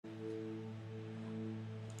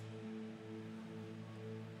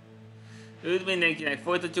Üdv mindenkinek,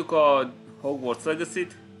 folytatjuk a Hogwarts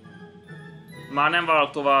Legacy-t. Már nem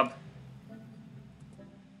várok tovább.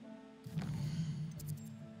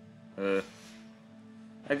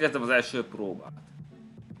 Elkezdtem az első próbát.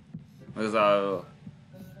 Ez a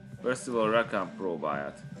Pensieve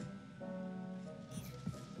próbáját.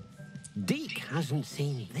 Deke hasn't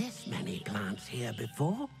seen this many plants here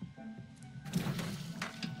before.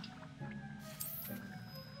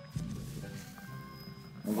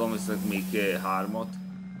 Magam viszek még 3-at,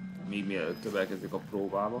 míg mielőtt elkezdik a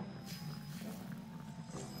próbába.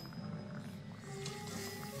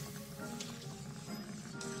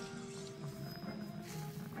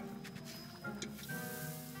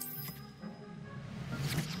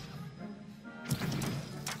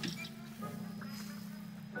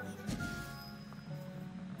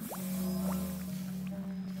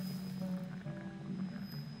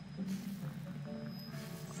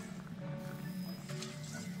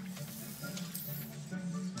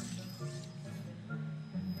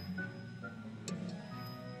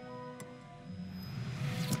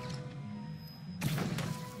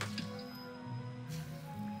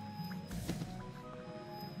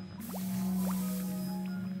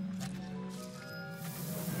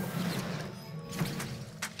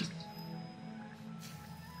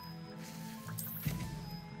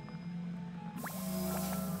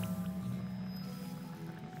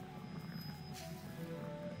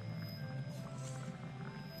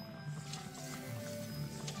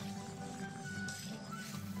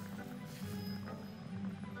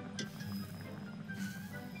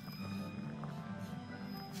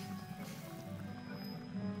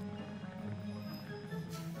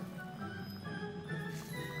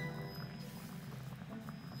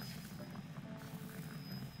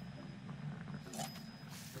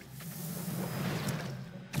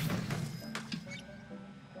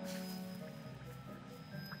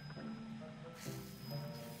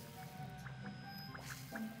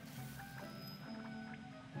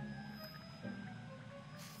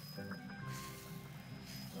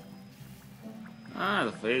 Ah,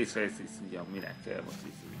 a face is ugye minek kell most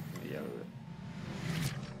így jelölő.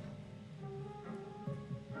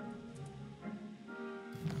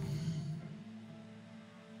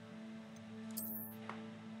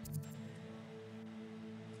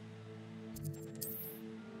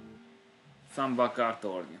 Szambakár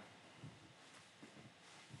tornya.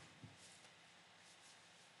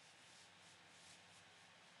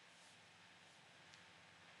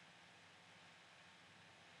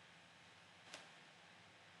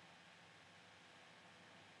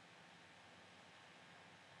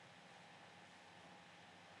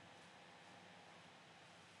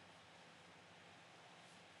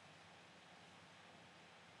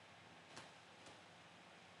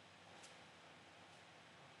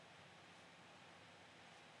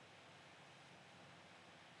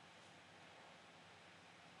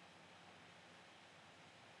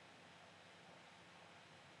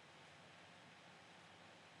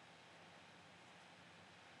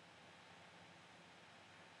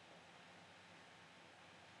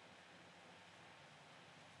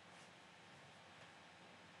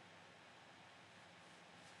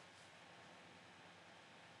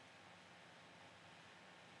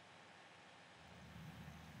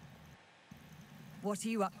 What are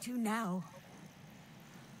you up to now?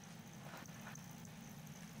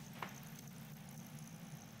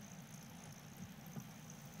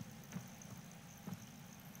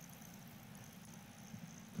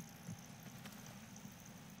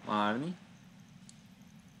 Várni.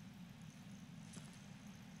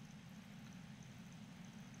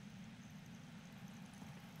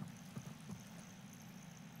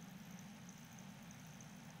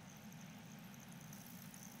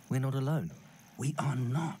 We're not alone. We are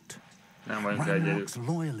not. Nem vagyunk egyedül. Ranrock's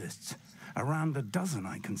loyalists. Around a dozen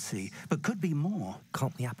I can see, but could be more.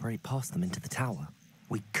 Can't we apparate past them into the tower?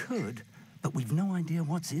 We could, but we've no idea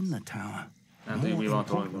what's in the tower. More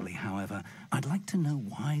importantly, however, I'd like to know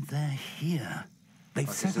why they're here. They've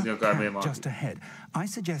set up camp just ahead. I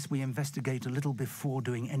suggest we investigate a little before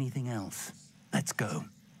doing anything else. Let's go.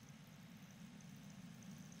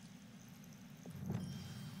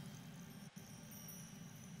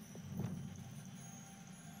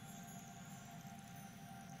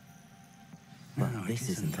 Well, this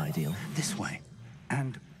isn't ideal. This way.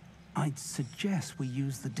 And I'd suggest we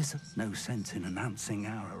use the no sense in announcing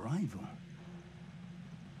our arrival.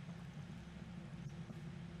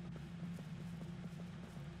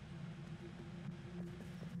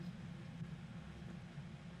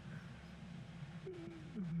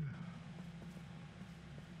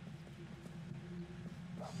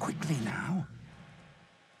 Quickly now.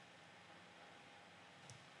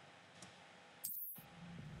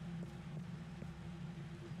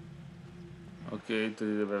 Oké,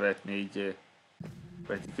 tudod bevetni így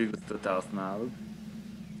Pretty Figures-t használod.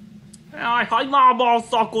 Jaj, hagyd már abba a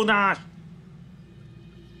szakonás!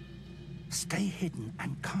 Stay hidden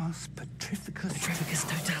and cast Petrificus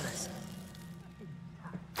Totalis.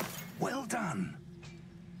 Well done.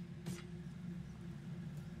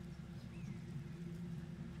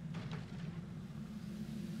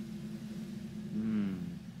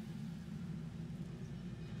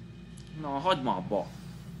 Na, hagyd már abba!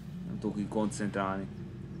 Nem tudok így koncentrálni.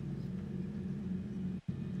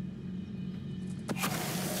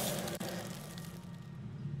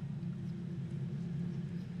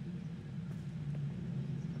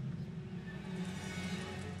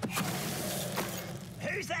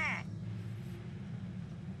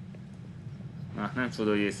 Na, nem csoda,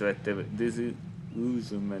 hogy észrevette,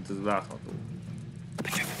 Disillusionment, az látható.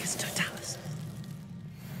 Petrificus Totalis.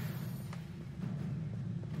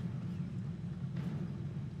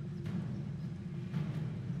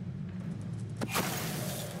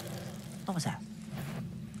 What was that?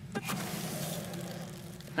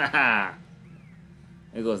 Haha!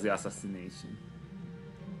 Igazi assassination.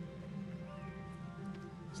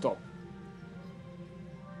 Stop.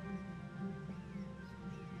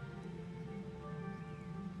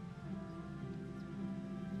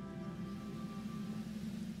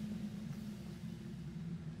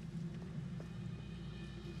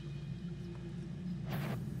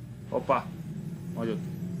 Hoppá! Vagy ott.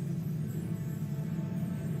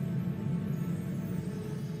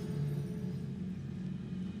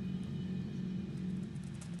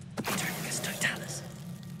 Petrificus Totalis.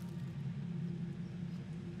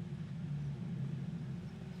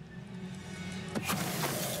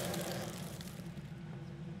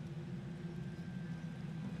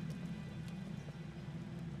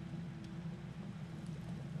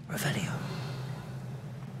 Revelio.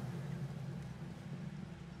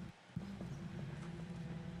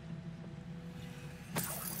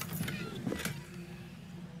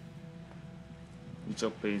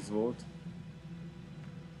 Csak pénz volt.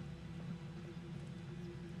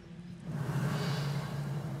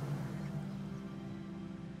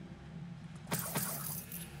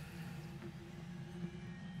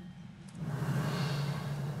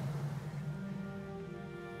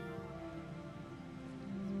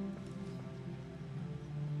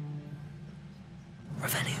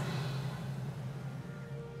 Revelio.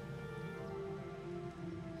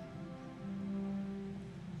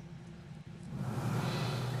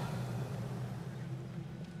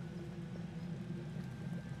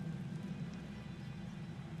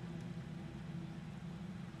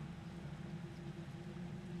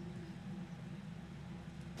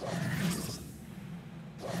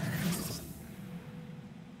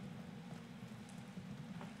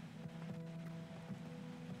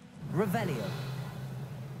 Revelio.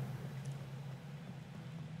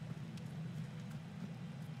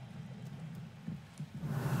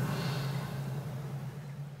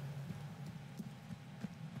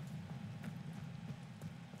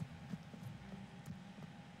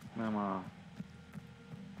 Nem a...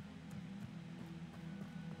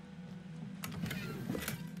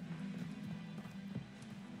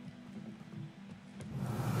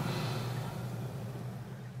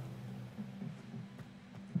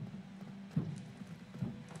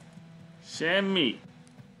 Semmi!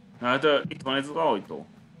 Hát itt van ez az ajtó.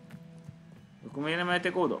 Akkor miért nem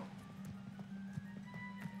mehetek oda?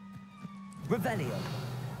 Revelio.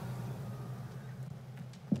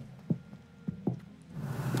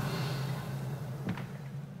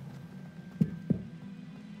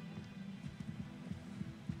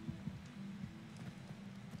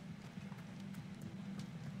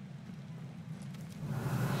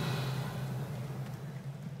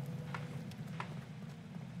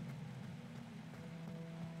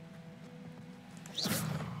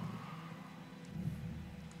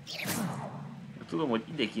 Tudom, hogy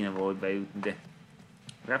ide kéne valahogy bejutni, de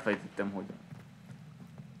elfelejtettem, hogy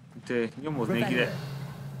itt nyomoznék ide.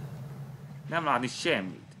 Nem látni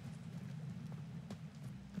semmit.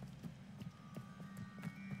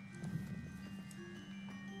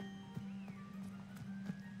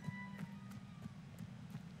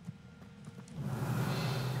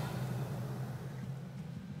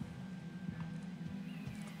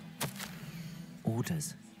 Orders.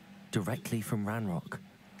 Directly from Ranrock.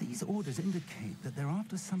 These orders indicate that they're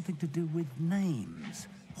after something to do with names.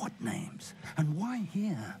 What names? And why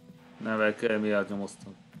here? Nevekkel miért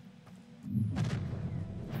nyomoztam?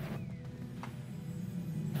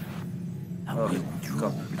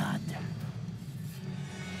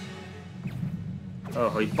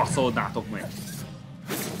 Hogy baszolnátok meg!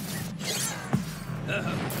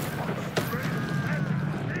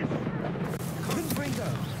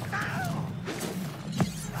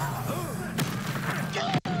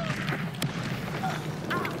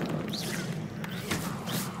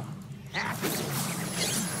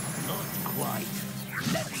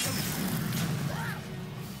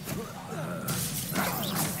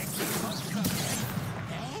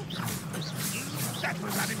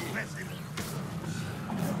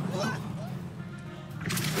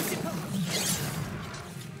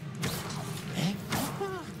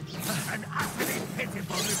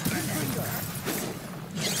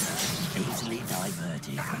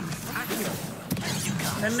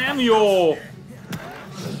 Ez nem jó!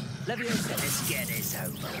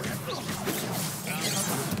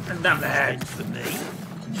 Ez nem lehet!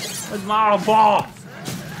 Ez már a ba!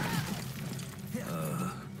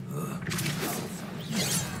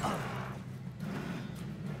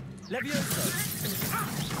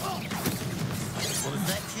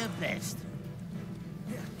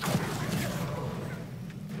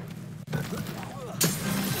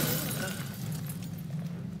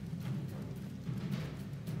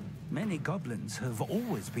 Many goblins have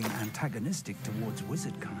always been antagonistic towards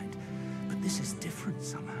wizard kind, but this is different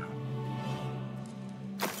somehow.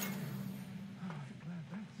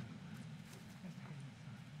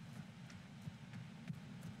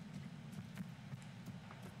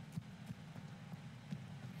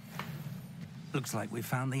 Looks like we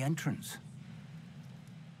found the entrance.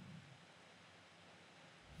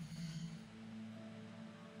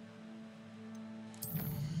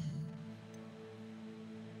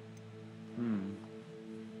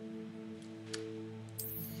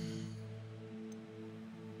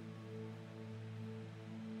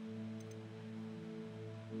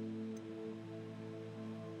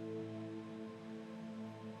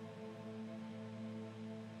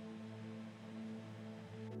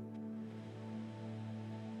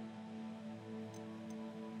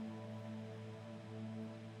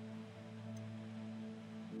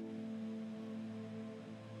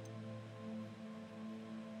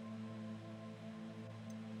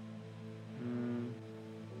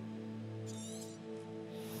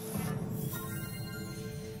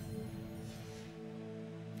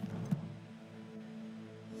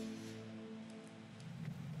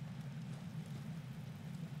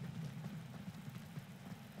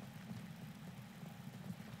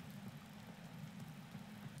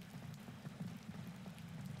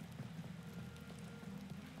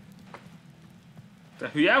 Te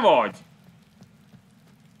hülye vagy?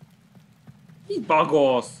 Mit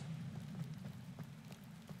bagolsz?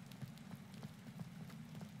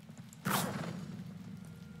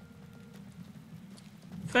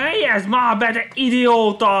 Fejezd már be, te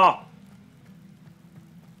idióta!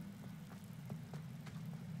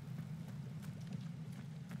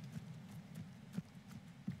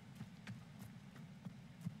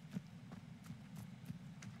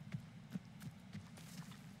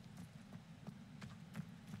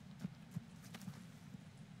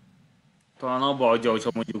 Talán abba adja,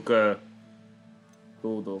 hogyha mondjuk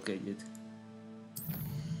lódolok egyet.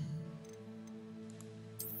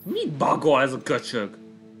 Mit bagol ez a köcsög?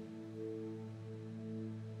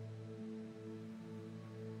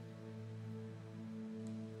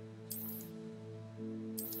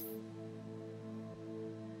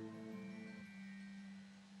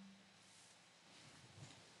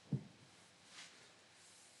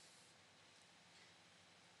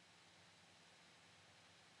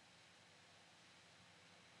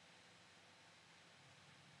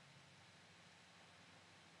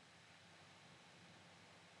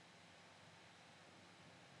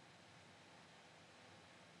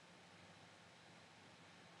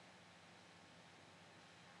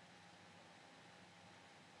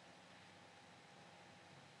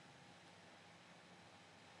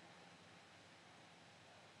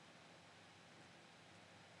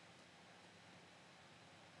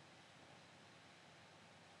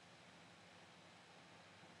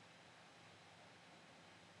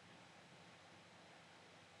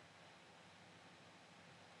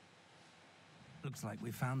 Looks like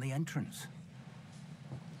we found the entrance.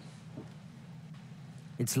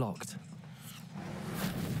 It's locked.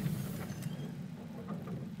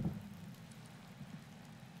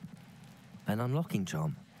 An unlocking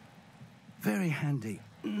charm. Very handy.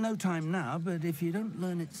 No time now, but if you don't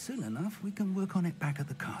learn it soon enough, we can work on it back at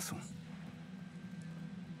the castle.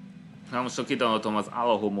 Na most kitanultam az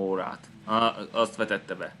Alohomórát. Azt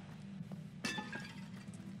vetette be.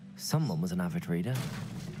 Someone was an avid reader.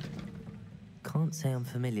 Can't say I'm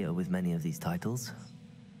familiar with many of these titles.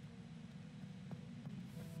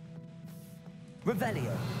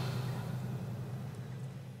 Revelio.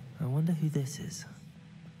 I wonder who this is.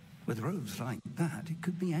 With robes like that, it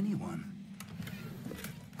could be anyone.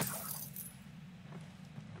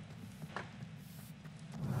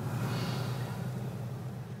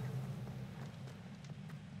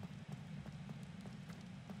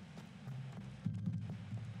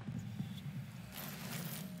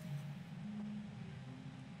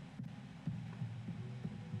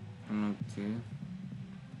 Okay.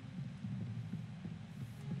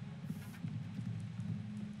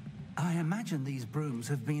 I imagine these brooms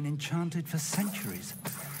have been enchanted for centuries.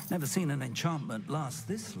 Never seen an enchantment last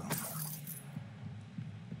this long.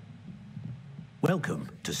 Welcome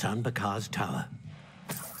to Sanbakar's tower.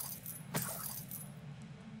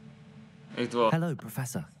 Hello,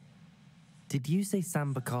 Professor. Did you say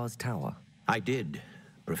Sambakar's tower? I did.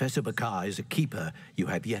 Professor Bakar is a keeper you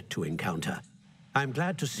have yet to encounter. I'm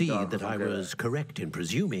glad to see that I was correct in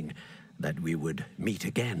presuming that we would meet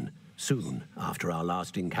again soon after our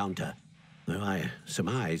last encounter. Though I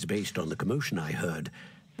surmise, based on the commotion I heard,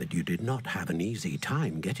 that you did not have an easy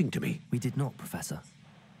time getting to me. We did not, Professor.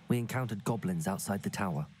 We encountered goblins outside the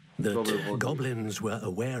tower. That goblins were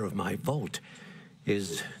aware of my vault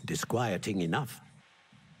is disquieting enough.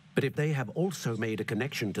 But if they have also made a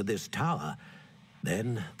connection to this tower,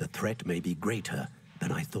 then the threat may be greater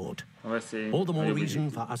than I thought. All the more reason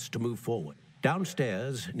for us to move forward.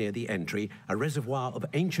 Downstairs, near the entry, a reservoir of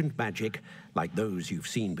ancient magic, like those you've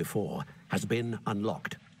seen before, has been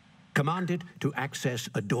unlocked. Command it to access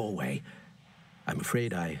a doorway. I'm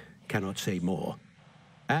afraid I cannot say more.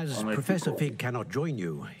 As Professor Fig cannot join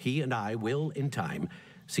you, he and I will, in time,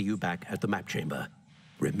 see you back at the map chamber.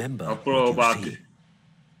 Remember what you see.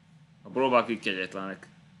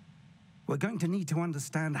 We're going to need to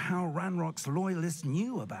understand how Ranrock's loyalists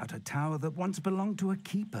knew about a tower that once belonged to a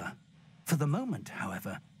keeper. For the moment,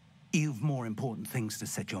 however, you've more important things to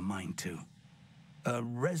set your mind to. A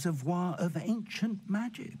reservoir of ancient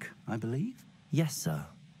magic, I believe? Yes, sir.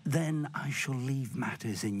 Then I shall leave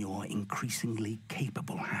matters in your increasingly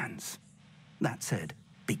capable hands. That said,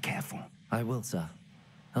 be careful. I will, sir.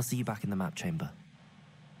 I'll see you back in the map chamber.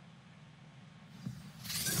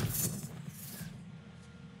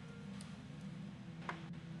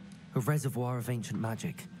 A reservoir of ancient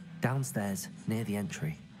magic, downstairs, near the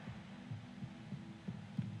entry.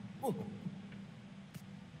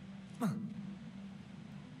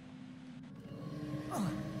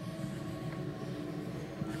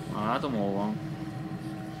 Látom, hol van.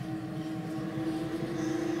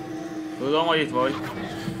 Tudom, hogy itt vagy.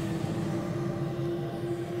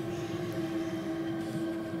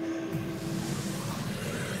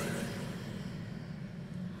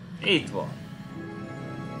 Itt van.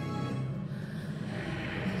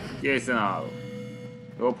 Készen állok.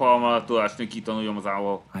 Jobb halmalat tudást kitanuljam az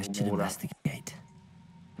álló órát.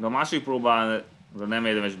 De a másik próbára nem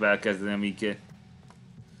érdemes belkezdeni, amíg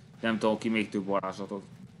nem tudom ki még több varázslatot.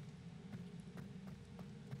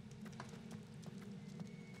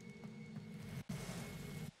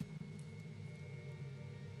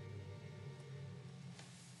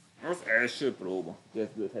 Az első próba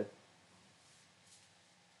kezdődhet.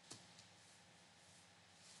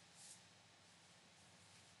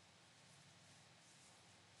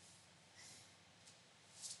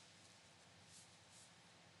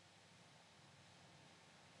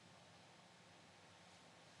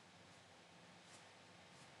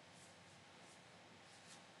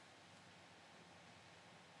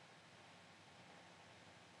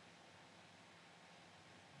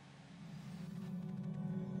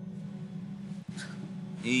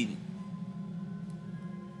 Így.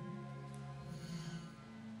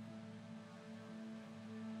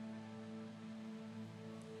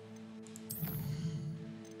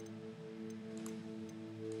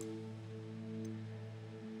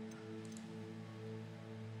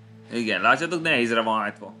 Igen, látjátok, nehézre van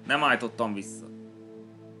állítva. Nem állítottam vissza.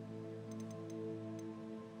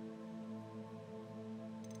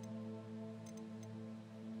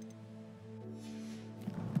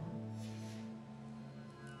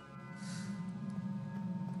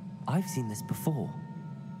 I've seen this before,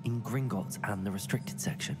 in Gringotts and the restricted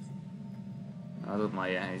section. Hát ott már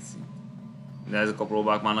ilyen helyszín. De ezek a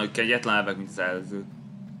próbák már nagy kegyetlenebbek, mint az előző.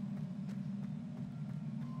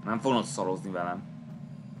 Nem fognak szarozni velem.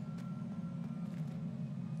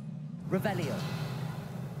 Revelio.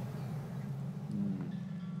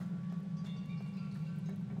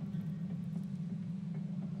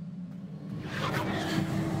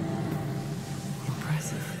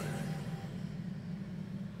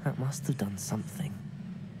 That must have done something.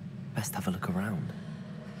 Best have a look around.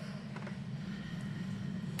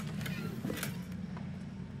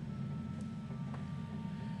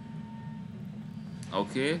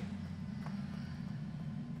 Okay.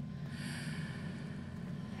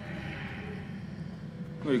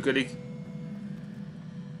 Működik.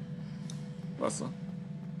 Bassza.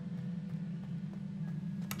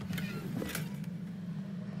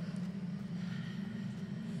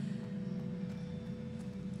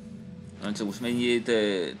 Csak most mennyit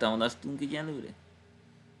támadást tudunk így előre?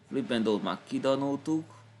 Flippendót már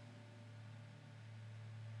kidanoltuk.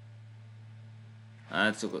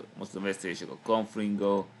 Hát csak most a veszélyesek a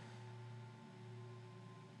Confringo.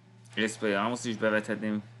 Expelliarmus is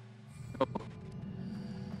bevethetném.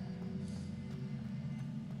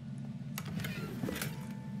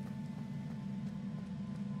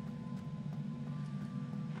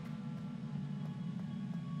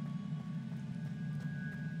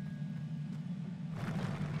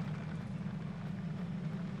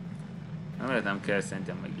 Nem kell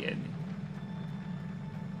szerintem megijedni.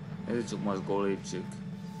 Ez csak mozgó lépcsők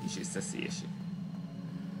is összeszélyesek.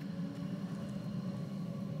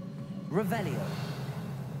 Revelio.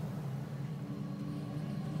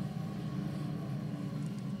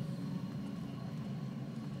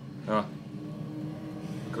 Ja.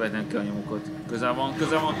 Követnem kell a nyomokat. Közel van,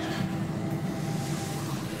 közel van!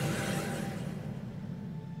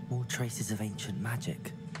 More traces of ancient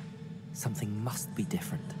magic. Something must be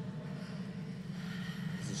different.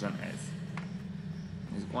 Ez.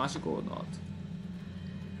 Nézzük a másik oldalt.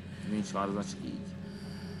 Nincs változat, csak így.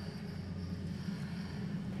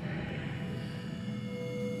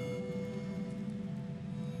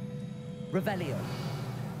 Revelio.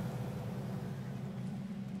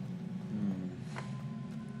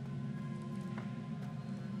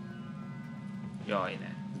 Jaj, ne.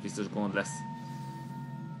 Ez biztos gond lesz.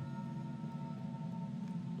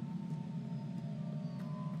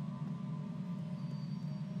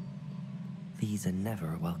 These are never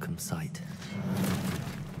a welcome sight.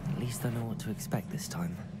 At least I know what to expect this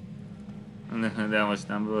time. De most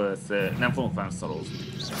nem fogunk felszalózni.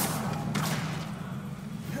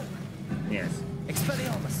 Mi ez?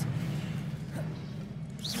 Expelliarmus!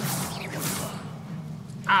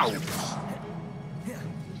 Ouch!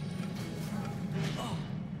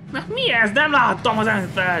 Na mi ez? Nem láttam az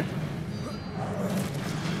enfelt!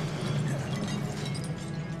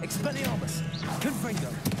 Expelliarmus! Confringo!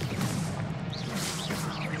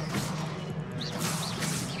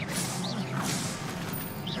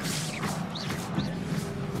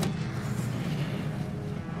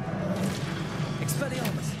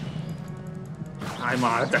 Állj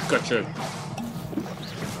már, te köcsög!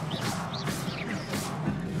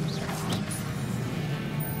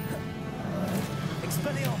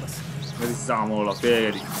 Ez is számollak,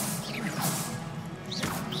 éri.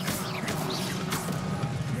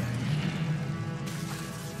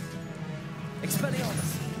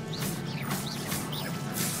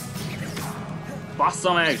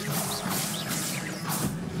 Bassza meg!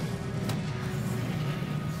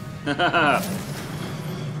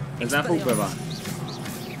 Ez nem fog beválni.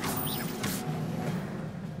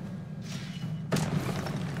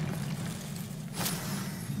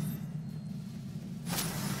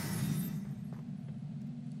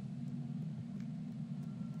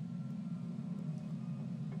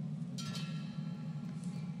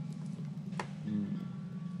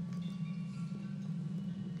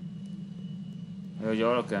 Hogy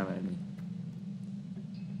arra kell menni.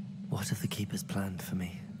 What have the keepers planned for me?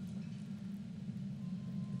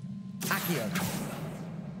 Accio!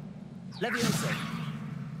 Levioso!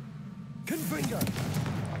 Confringo!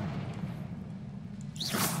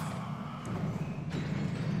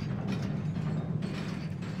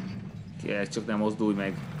 Kérlek, csak nem mozdulj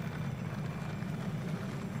meg.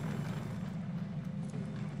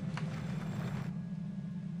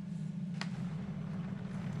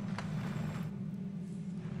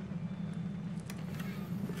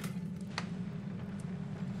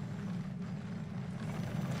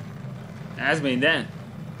 Ez minden?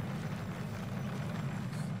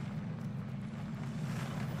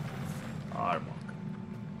 Armak.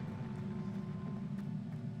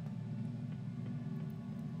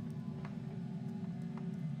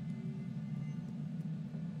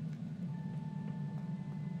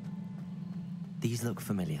 These look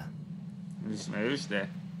familiar. Ismerős, de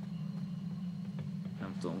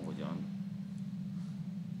nem tudom hogyan.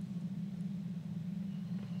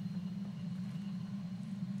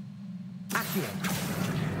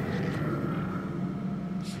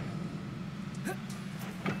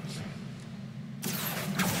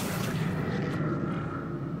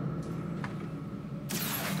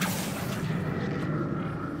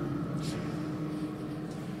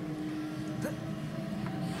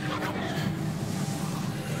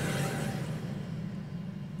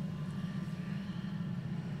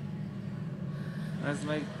 Ez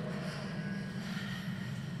meg...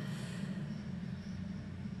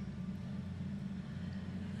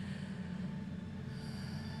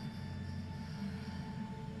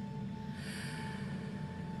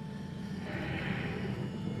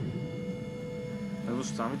 Ez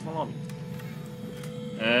most számít valami?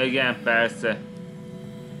 Igen, persze.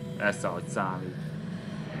 Persze, hogy számít.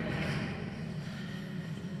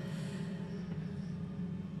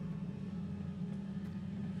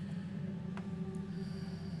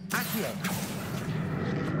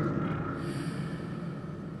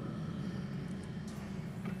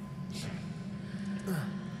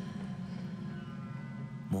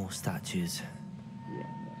 More statues.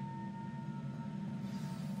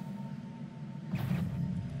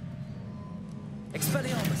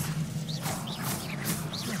 Expelliarmus!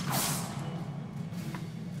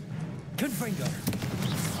 Confringo!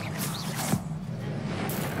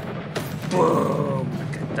 Boom!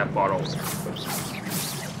 Te barom!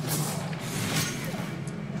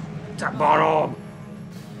 Te barom!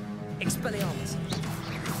 Expelliarmus!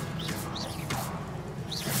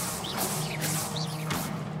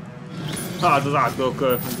 Hát az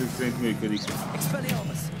átdolkör, ezek szerint működik.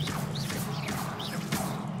 Expelliarmus!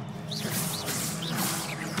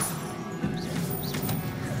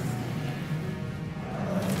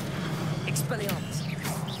 Expelliarmus!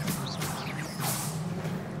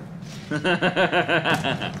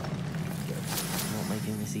 Not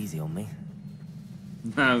making this easy on me.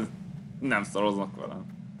 Nem szaroznak velem.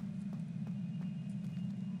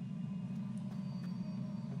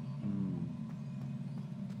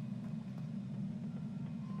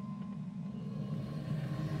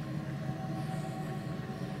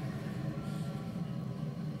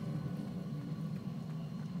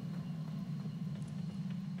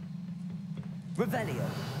 Revelio.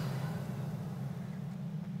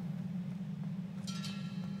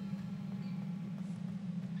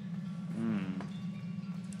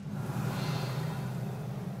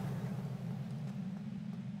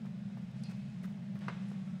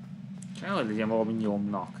 Kell, hogy legyen valami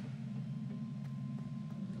nyomnak.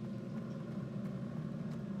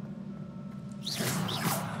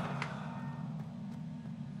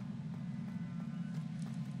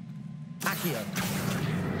 Accio.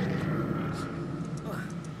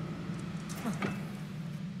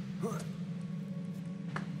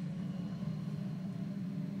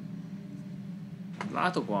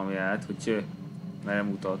 Látok valami át, hogy merre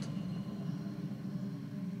mutat.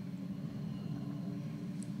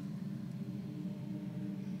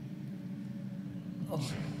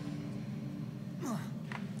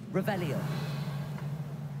 Revelio.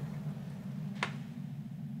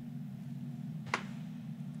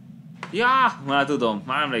 Ja, már tudom,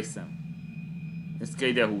 már emlékszem. Ezt kell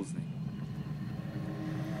ide húzni.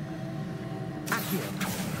 Accio.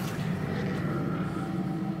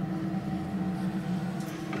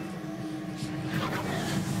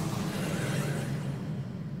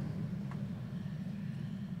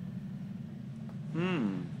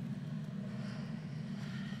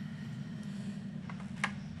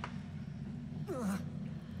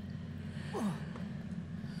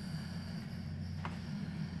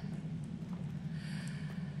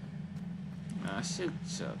 Lássuk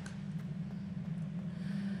csak.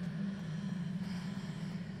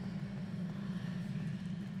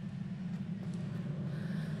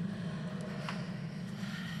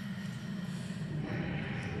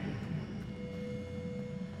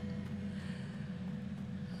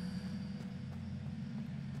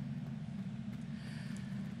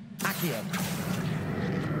 Accio.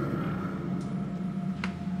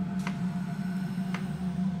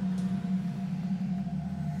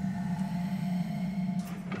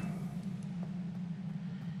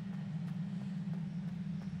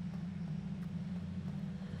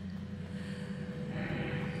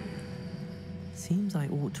 Seems I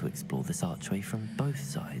ought to explore this archway from both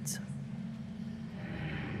sides.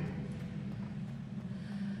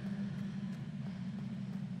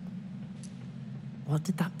 What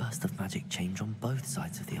did that burst of magic change on both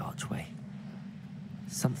sides of the archway?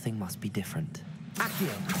 Something must be different. Accio!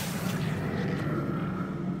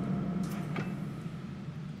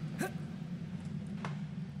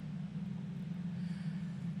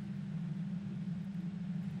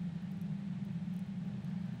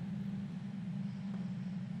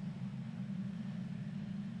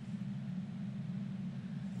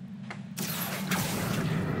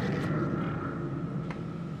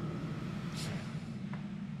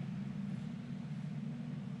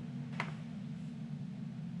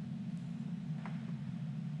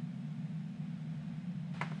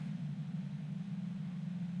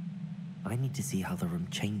 I need to see how the room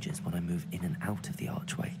changes when I move in and out of the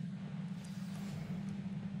archway.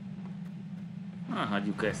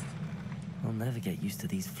 Hagyjuk ezt. I'll never get used to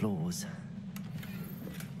these floors.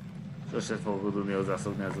 Sose fogok tudni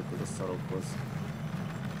hozzászokni ezekhez a szarokhoz.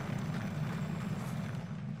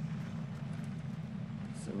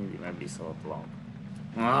 Szóval mindig megbízhatatlan.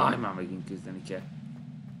 Már megint küzdeni kell.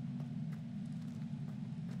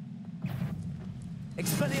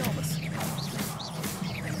 Expelliarmus!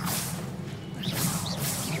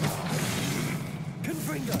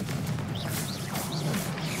 Confringo!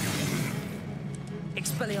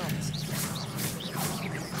 Expelliarmus.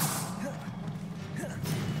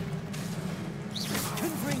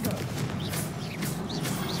 Confringo.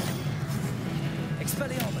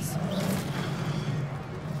 Expelliarmus.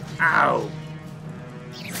 Au!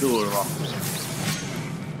 Durva.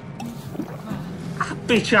 A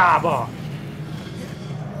picsába!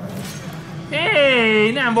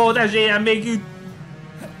 Hé, nem volt esélyem még itt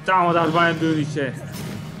támadásban endülni se.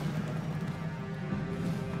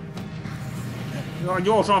 Jaj,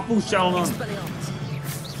 gyorsan push el onnan.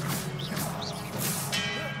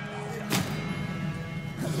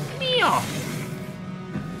 Mi a?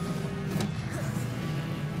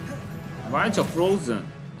 Várj csak, Frozen.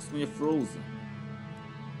 Azt mondja Frozen.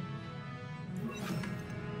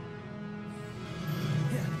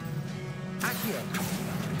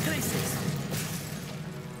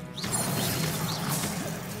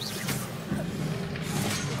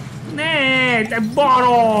 Ne, te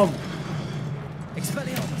barom!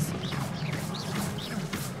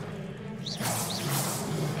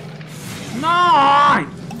 Nagy!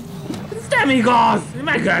 Ez nem igaz!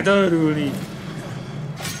 Meg lehet örülni!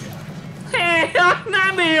 Hé,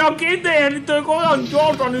 nem bírok kitérni, tőlük olyan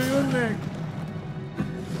gyorsan jönnek!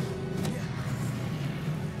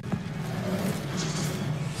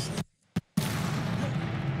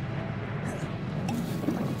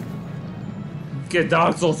 Kell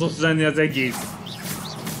Dark Souls-os lenni az egész!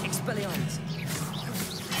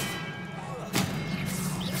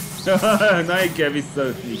 Na, így kell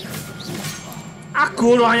visszaütni. A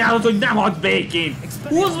kurva anyádat, hogy nem hadd békén!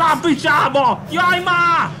 Húzd már a picsába! Jaj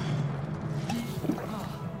már!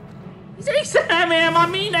 Ez személyem már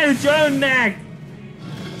mindenütt jönnek!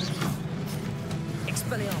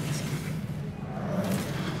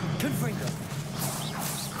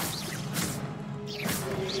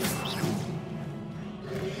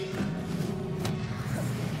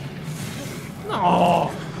 No!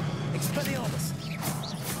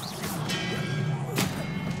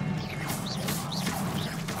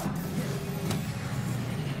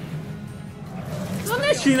 Na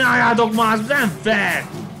ne csináljátok már, ez nem fair!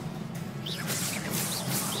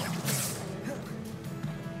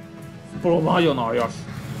 Próba nagyon aljas.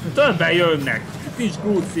 Többen jönnek. Nincs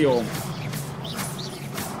krúcióm.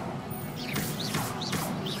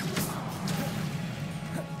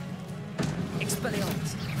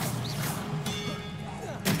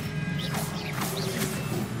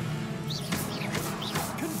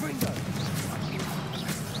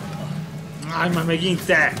 Állj már megint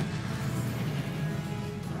te!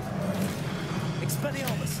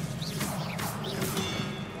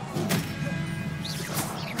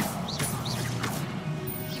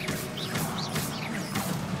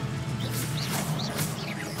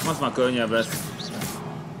 Az már könnyebb lesz.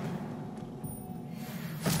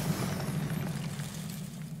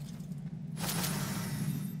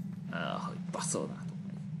 Hogy baszolnátok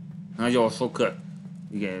meg. Nagyon sok...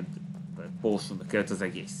 Igen, potionba kellett az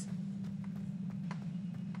egész.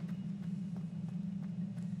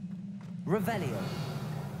 Revelio.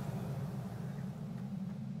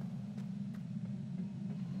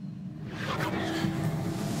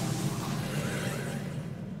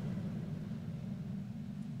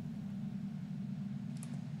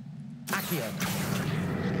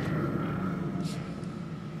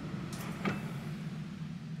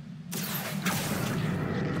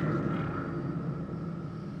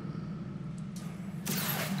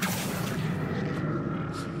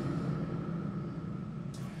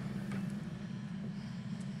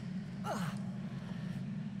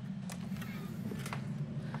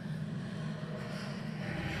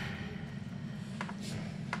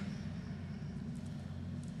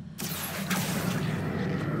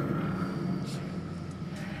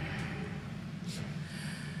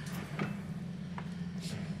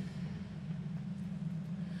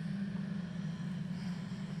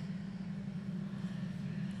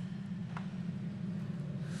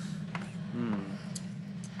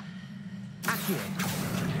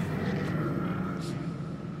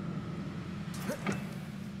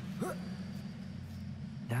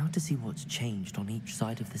 Now to see what's changed on each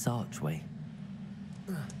side of this archway.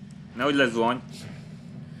 Nehogy lezuhanj.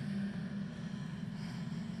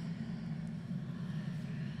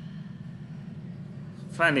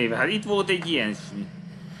 Fenéve, hát itt volt egy ilyen,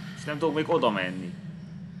 és nem tudok még oda menni.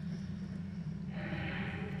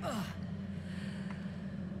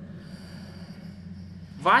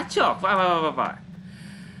 Várj csak! Várj!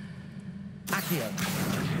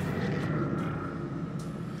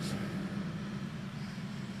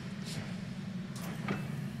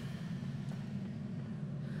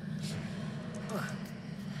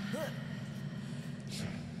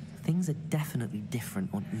 Things are definitely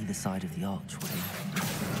different on either side of the archway.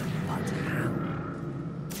 But how?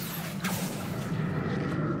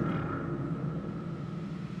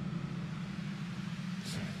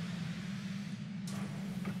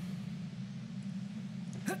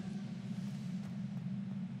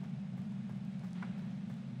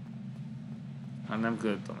 Hát nem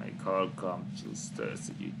költ, amelyik halkam csúszt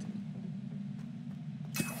összegyűjteni.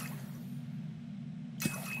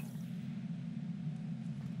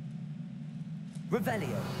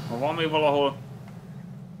 Ha van még valahol,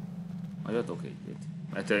 adjatok egyet.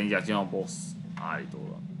 Mert mindjárt jön a boss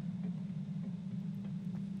állítólag.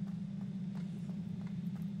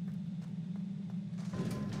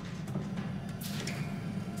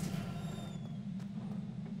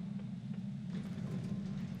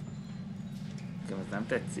 Nekem ez nem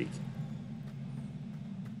tetszik.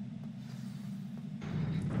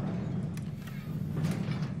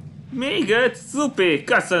 Még 5? Szupi,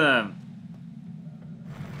 köszönöm!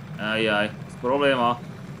 Ajjaj, ez probléma.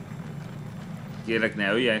 Kérlek,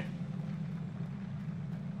 ne öljelj.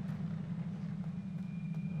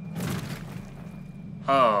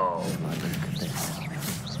 Oh.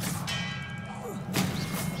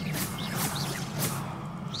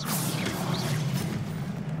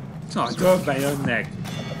 Csak többen jönnek.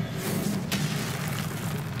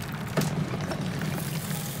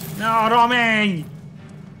 Ne arra menj!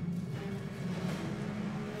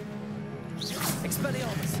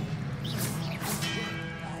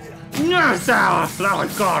 Ne száll! Le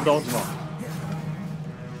vagy kardodva!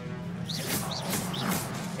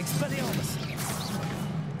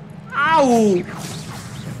 Au!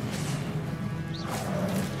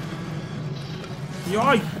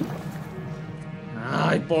 Jaj!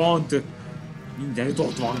 Áj, pont! Mindenütt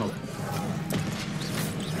ott vannak.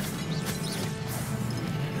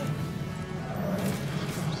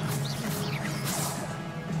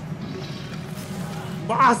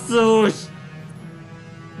 Basszus!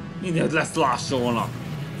 Mindenütt leszlássolnak.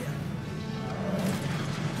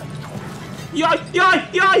 Jaj, jaj,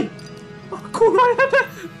 jaj! A kurva jebe!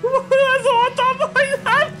 Ez voltam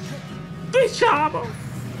majdnem! Picsába!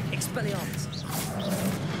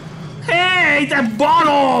 Hey, te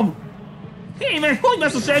barom! Hé, meg hogy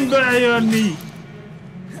messz a semmiből eljönni?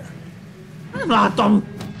 Nem láttam!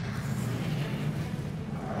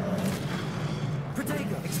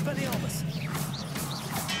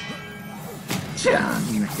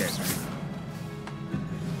 Csinálni neked!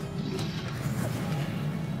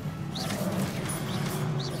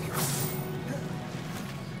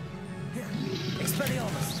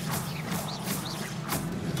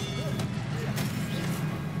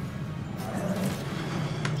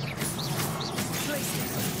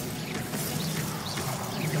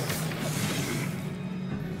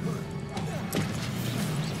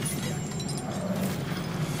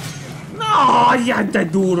 Na, ilyen te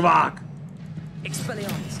durvák!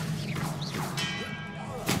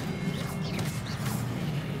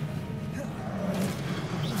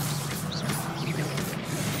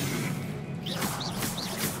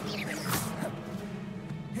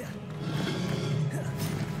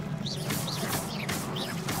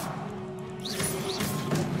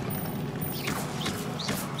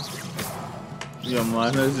 Ja,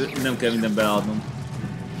 már nem kell mindent beleadnom.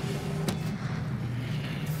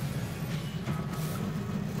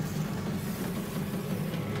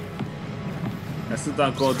 Ezt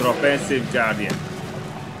után kodra a Pensieve Guardian.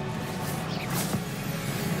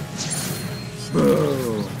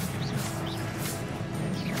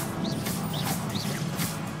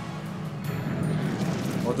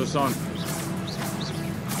 Pontosan.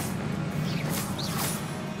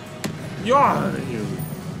 Jaj!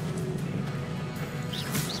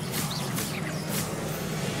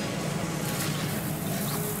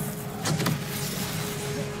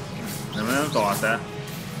 Nem tart-e?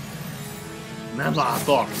 Nem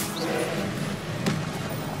látok!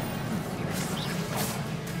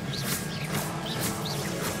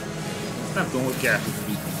 Ezt nem tudom, hogy kell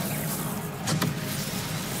tudni.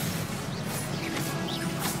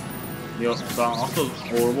 Jó, talán azt az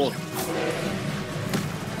orvot.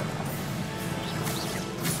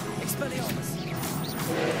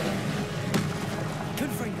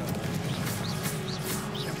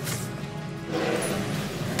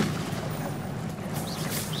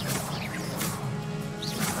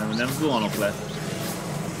 Nem zuhanok le.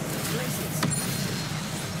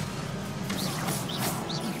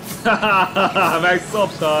 Hahaha,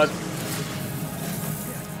 megszoptad!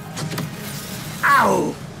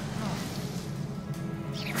 Au!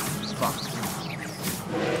 Fuck.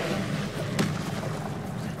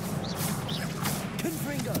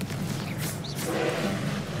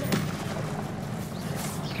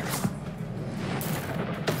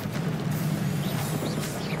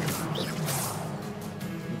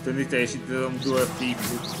 Szerintem teljesítettem dual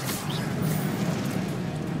feat-et.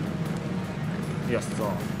 Mi azt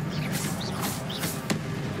a...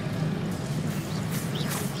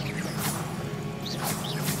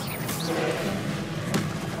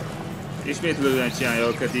 Ismétlően csinálja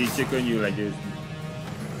őket, így könnyű legyőzni.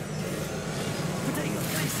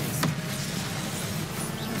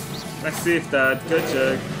 Megszívtad,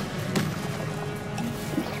 köcsög!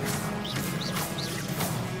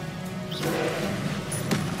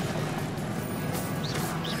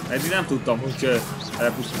 Eddig nem tudtam, hogy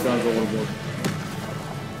elpusztítani az orvot.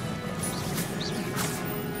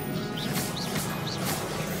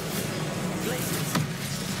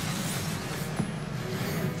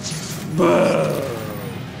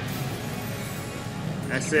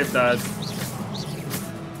 Megszívtad!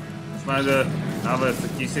 Most már ezt a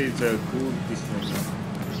kiszítő kult is mondja.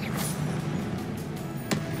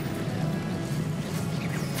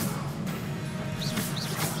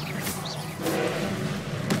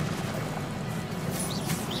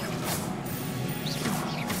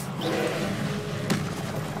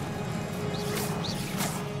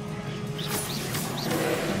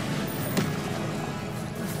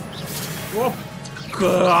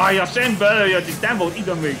 A semmi előjött, itt nem volt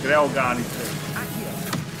időm még reagálni.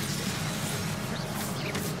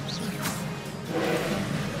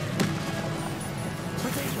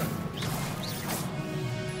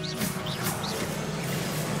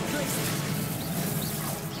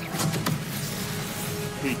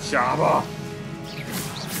 Picsába!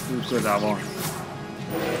 Túl közel van.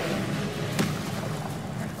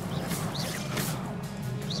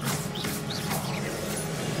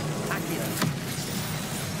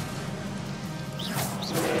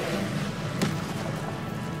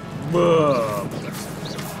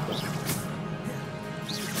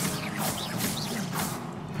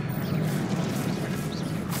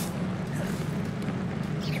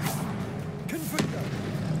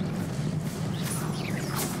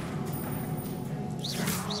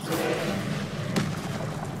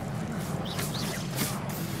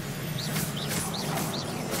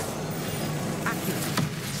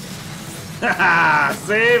 Haha,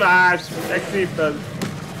 szívás! Megszívtad!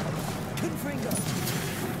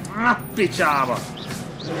 Picsába!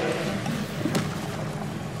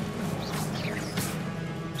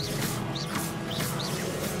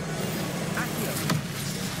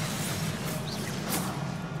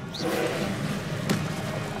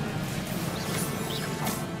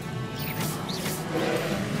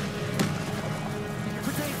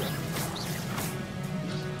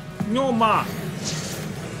 Nyomma!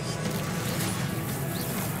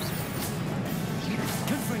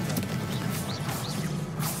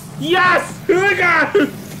 Yes! Hülgál!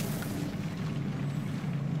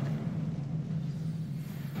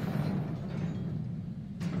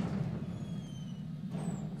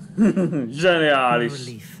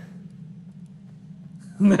 Zseniális!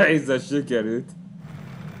 Nehézen sikerült.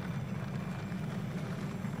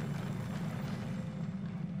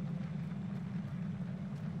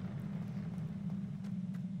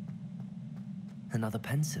 Another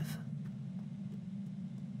Pensieve.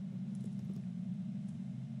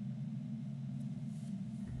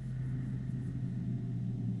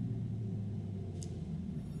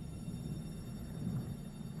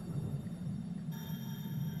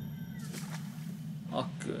 A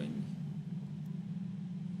könyv.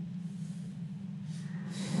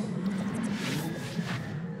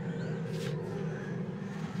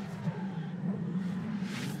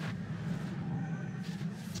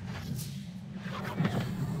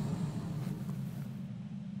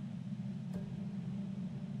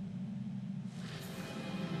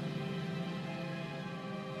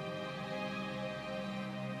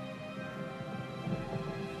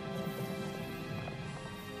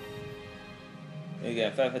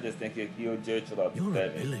 Igen, felfedezték ki, hogy csodát. Your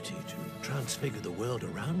ability to transfigure the world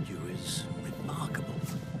around you is remarkable.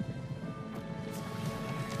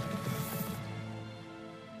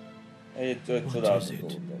 What is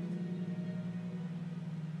it?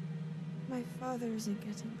 My father isn't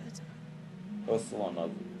getting better. Rosszul van az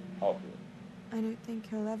apja. I don't think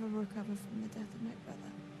he'll ever recover from the death of my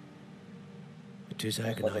brother. It is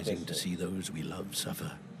agonizing to see those we love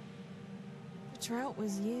suffer. The drought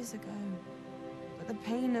was years ago. But the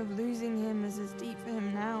pain of losing him is as deep for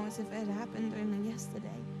him now as if it had happened only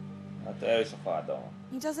yesterday.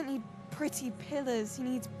 He doesn't need pretty pillars, he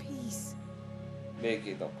needs peace.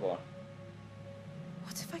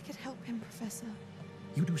 What if I could help him, Professor?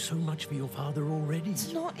 You do so much for your father already.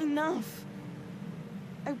 It's not enough.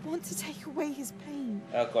 I want to take away his pain.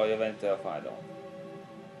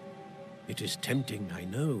 It is tempting, I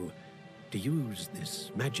know, to use this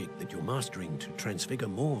magic that you're mastering to transfigure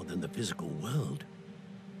more than the physical world.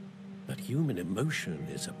 But human emotion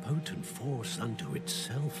is a potent force unto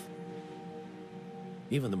itself.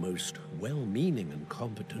 Even the most well-meaning and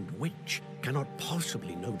competent witch cannot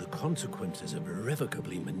possibly know the consequences of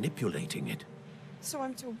irrevocably manipulating it. So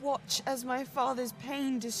I'm to watch as my father's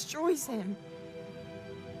pain destroys him?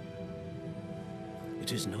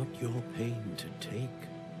 It is not your pain to take.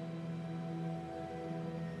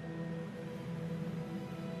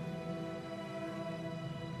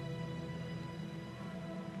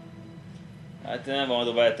 Hát nem van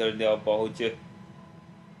oda beletörni abba, hogy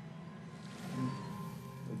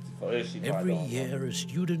every year a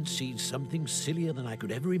student sees something sillier than I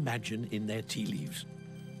could ever imagine in their tea leaves.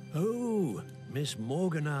 Oh, Miss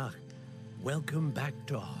Morganach, welcome back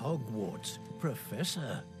to Hogwarts,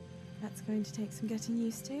 Professor. That's going to take some getting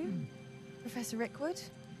used to. Professor Rickwood?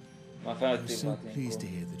 I'm so pleased to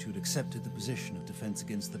hear that you'd accepted the position of Defense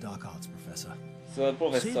Against the Dark Arts, Professor.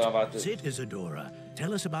 Sit, Isadora.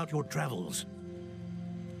 Tell us about your travels.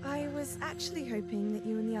 I was actually hoping that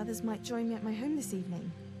you and the others might join me at my home this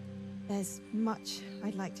evening. There's much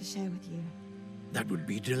I'd like to share with you. That would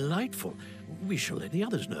be delightful. We shall let the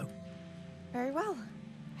others know. Very well.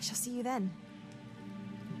 I shall see you then.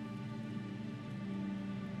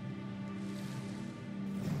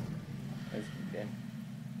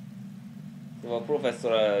 Szóval a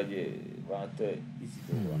professzor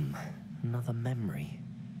another memory.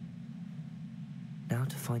 Now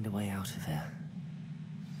to find a way out of here.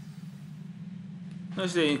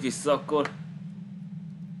 Most jöjjünk vissza akkor.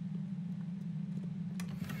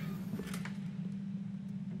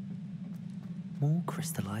 More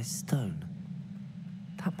crystallized stone.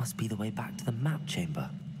 That must be the way back to the map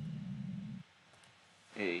chamber.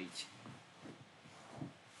 Így.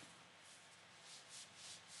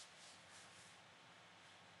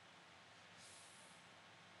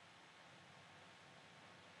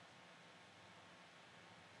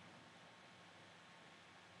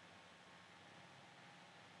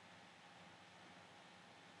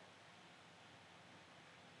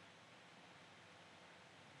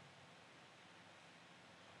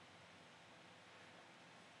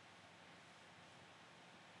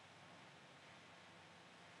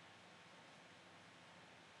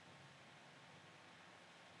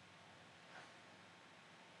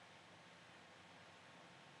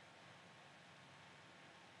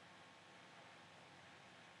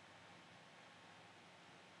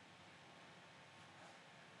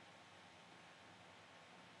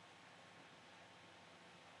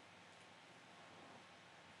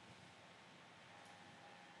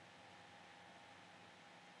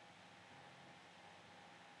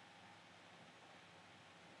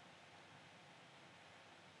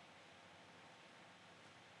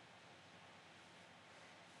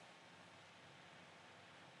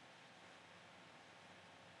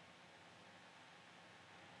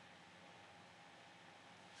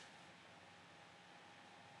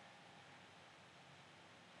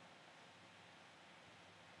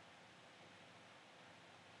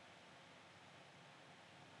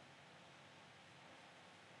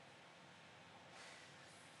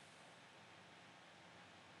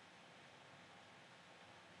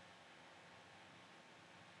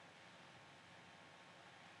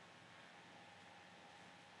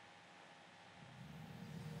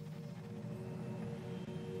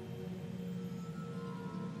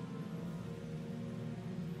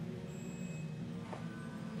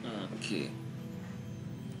 Oké.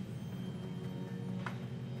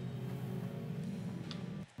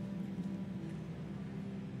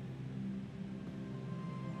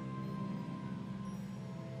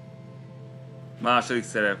 Második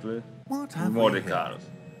szereplő. Mordecai.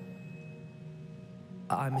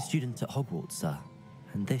 I'm a student at Hogwarts, sir.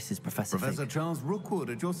 And this is Professor Charles Rookwood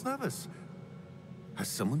at your service. Has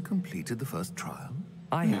someone completed the first trial?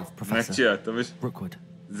 I have, Professor Megcsináltam is. Rookwood.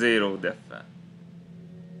 Zero death-fel.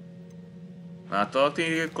 Láttad a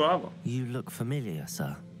tényeket korábban? You look familiar,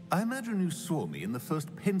 sir. I imagine you saw me in the first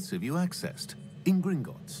Pensieve you accessed, in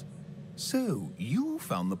Gringotts. So, you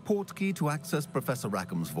found the port key to access Professor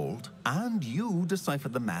Rackham's vault, and you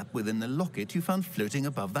deciphered the map within the locket you found floating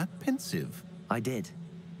above that Pensieve. I did.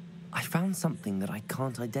 I found something that I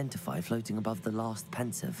can't identify floating above the last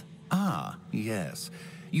Pensieve. Ah, yes.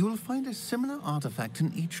 You will find a similar artifact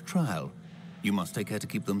in each trial. You must take care to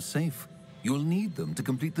keep them safe. You will need them to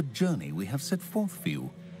complete the journey we have set forth for you.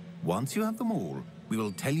 Once you have them all, we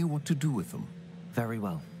will tell you what to do with them. Very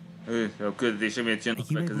well. Are you able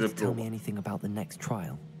to tell me anything about the next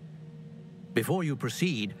trial? Before you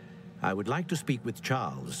proceed, I would like to speak with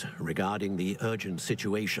Charles regarding the urgent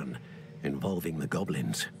situation involving the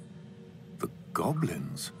goblins.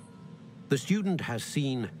 Goblins? The student has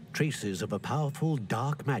seen traces of a powerful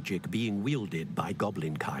dark magic being wielded by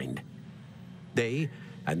goblin kind. They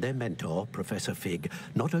and their mentor, Professor Fig,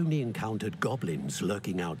 not only encountered goblins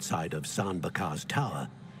lurking outside of San Bakar's tower,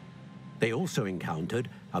 they also encountered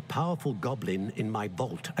a powerful goblin in my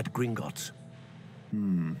vault at Gringotts.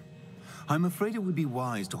 I'm afraid it would be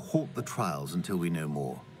wise to halt the trials until we know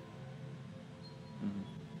more.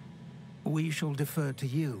 We shall defer to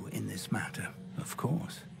you in this matter, of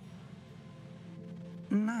course.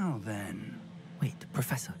 Now then... Wait,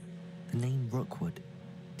 Professor. The name Rookwood.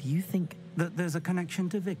 Do you think... that there's a connection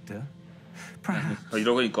to Victor? Perhaps,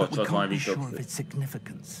 but we can't be sure of its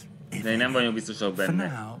significance. For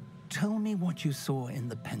now, tell me what you saw in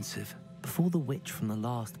the Pensieve. Before the witch from the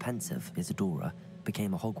last Pensieve, Isadora,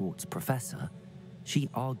 became a Hogwarts professor, she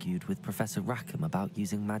argued with Professor Rackham about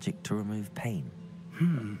using magic to remove pain.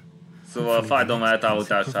 Szóval a fájdalom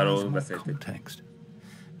eltávolításáról beszéltük.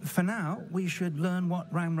 For now, we should learn what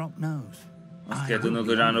Ranrock knows. Azt kell tudnunk,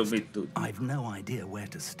 hogy Ranrock mit tud. I've no idea where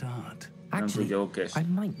to start. Actually, I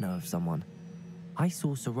might know of someone. I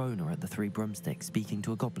saw Serona at the Three Broomsticks speaking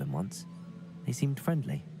to a goblin once. They seemed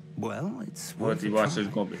friendly. Well, it's worth a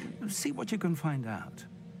try. See what you can find out.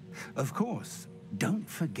 Of course, don't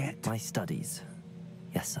forget my studies.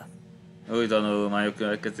 Yes, sir. Új tanulmányok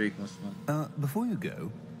következik most már. Before you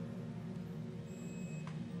go,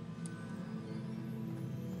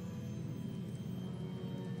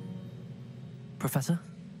 Professor?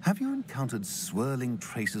 Have you encountered swirling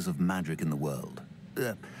traces of magic in the world?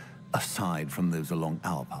 Aside from those along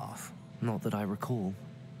our path? Not that I recall.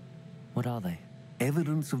 What are they?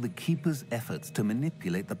 Evidence of the Keeper's efforts to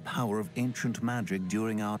manipulate the power of ancient magic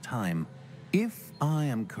during our time. If I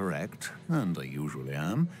am correct, and I usually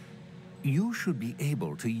am, you should be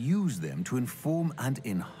able to use them to inform and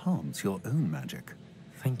enhance your own magic.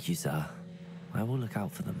 Thank you, sir. I will look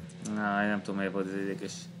out for them. Na, nem tudom, miért volt ez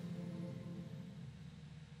érdekes.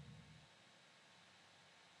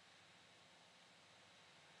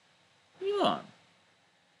 Mi van?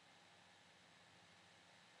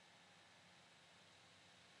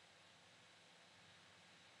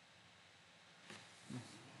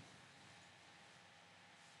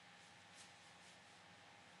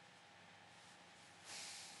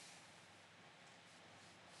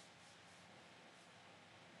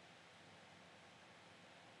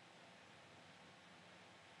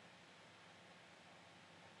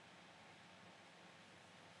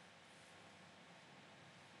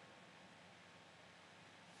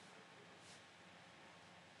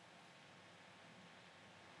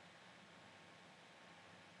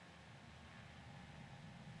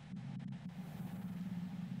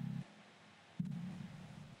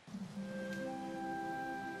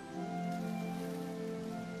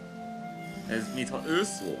 Ez mintha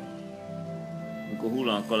ősz volt, amikor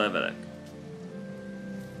hullanak a levelek.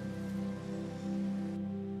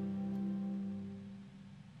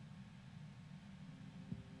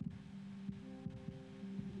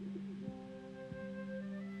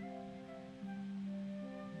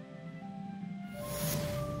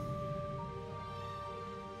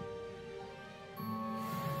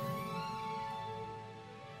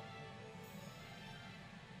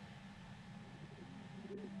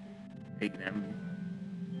 Még nem.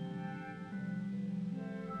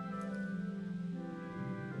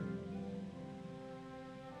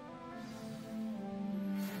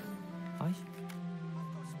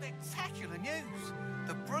 Spectacular news!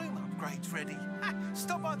 The broom upgrade's ready.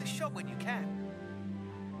 Stop by the shop when you can.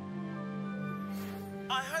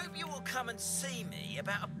 I hope you will come and see me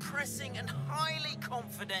about a pressing and highly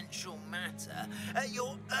confidential matter at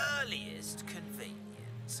your earliest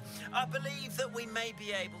convenience. I believe that we may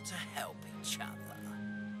be able to help each other.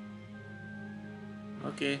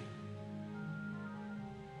 Oké.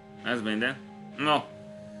 Ez minden. No.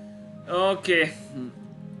 Oké.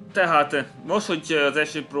 Tehát most, hogy az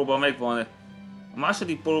első próba megvan, a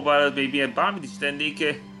második próba előtt még miért bármit is tennék,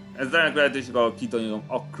 ez remek lehetőség, ahol kitanulom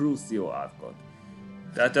a Crucio átkot.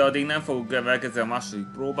 Tehát addig nem fogok elkezdeni a második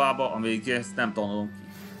próbába, amíg ezt nem tanulom ki.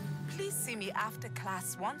 Please see me after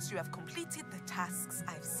class once you have completed the tasks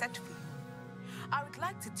I've set for you. I would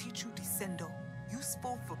like to teach you Descendo,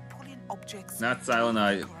 useful for pulling objects. Not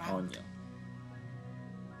sayonara, anyja.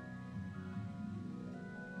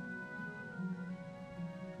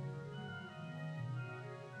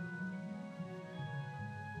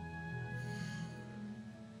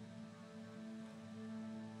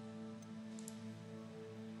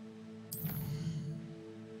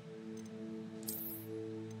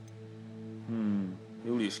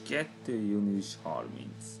 Július 2, június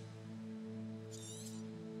 30.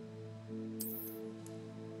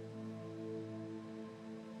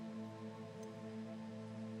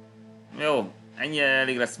 Jó, ennyi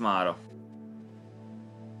elég lesz mára.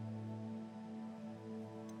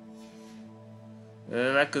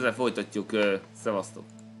 Legközelebb folytatjuk, szevasztok!